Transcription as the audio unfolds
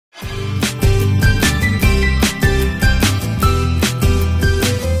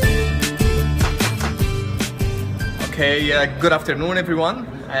Okay, good afternoon everyone,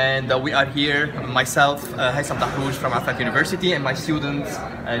 and we are here, myself, Hayssam Dahrouj from Effat University, and my students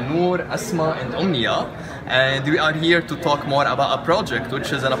Noor, Asmaa and Omniah, and we are here to talk more about a project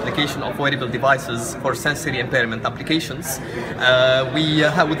which is an application of wearable devices for sensory impairment applications.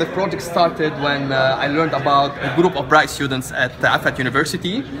 The project started when I learned about a group of bright students at Effat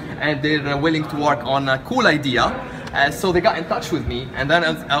University, and they're willing to work on a cool idea. So they got in touch with me, and then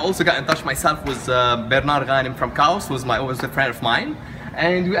I also got in touch myself with Ghanem from KAUST, who was a friend of mine,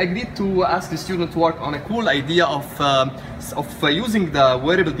 and we agreed to ask the student to work on a cool idea of using the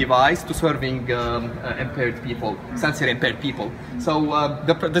wearable device to serving impaired people, sensory impaired people. So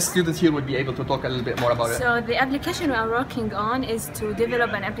the students here will be able to talk a little bit more about it. So the application we are working on is to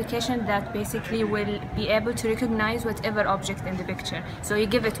develop an application that basically will be able to recognize whatever object in the picture. So you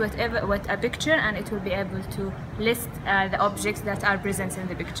give it what a picture, and it will be able to list the objects that are present in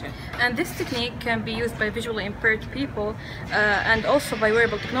the picture. And this technique can be used by visually impaired people and also by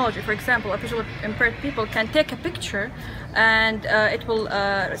wearable technology. For example, a visually impaired people can take a picture and it will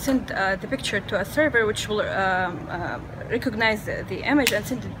send the picture to a server, which will recognize the image and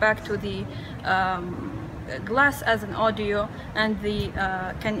send it back to the glass as an audio, and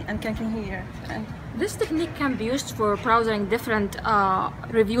can hear it. This technique can be used for browsing different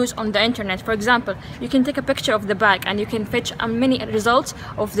reviews on the internet. For example, you can take a picture of the bag and you can fetch many results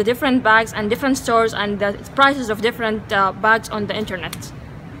of the different bags and different stores and the prices of different bags on the internet.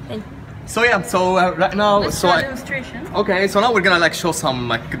 So yeah, right now, demonstration. Okay, so now we're gonna show some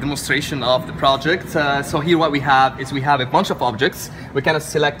demonstration of the project. So here what we have is we have a bunch of objects. We can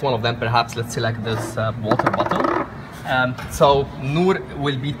select one of them. Perhaps let's select this water bottle. So Noor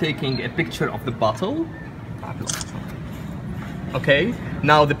will be taking a picture of the bottle. Okay,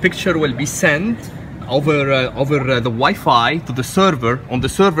 now the picture will be sent over the Wi-Fi to the server. On the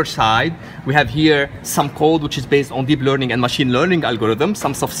server side, we have here some code which is based on deep learning and machine learning algorithms.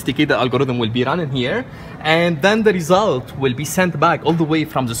 Some sophisticated algorithm will be running here, and then the result will be sent back all the way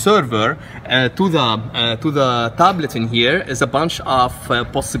from the server to the tablet. In here is a bunch of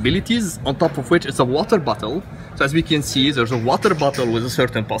possibilities, on top of which is a water bottle. So as we can see, there's a water bottle with a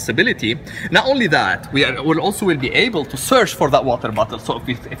certain possibility. Not only that, we'll also be able to search for that water bottle. So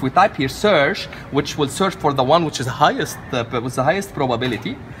if we type here search, which will search for the one which is highest with the highest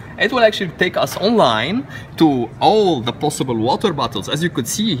probability, it will actually take us online to all the possible water bottles. As you could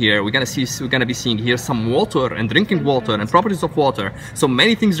see here, we're gonna be seeing here some water and drinking water and properties of water. So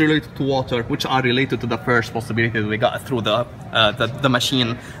many things related to water, which are related to the first possibility that we got through the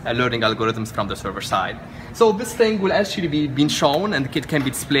machine learning algorithms from the server side. So this thing will actually be being shown, and it can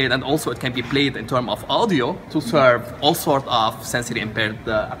be displayed, and also it can be played in terms of audio to serve all sorts of sensory impaired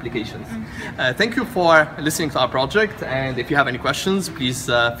applications. Thank you for listening to our project, and if you have any questions, please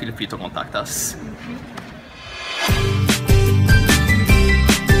feel free to contact us.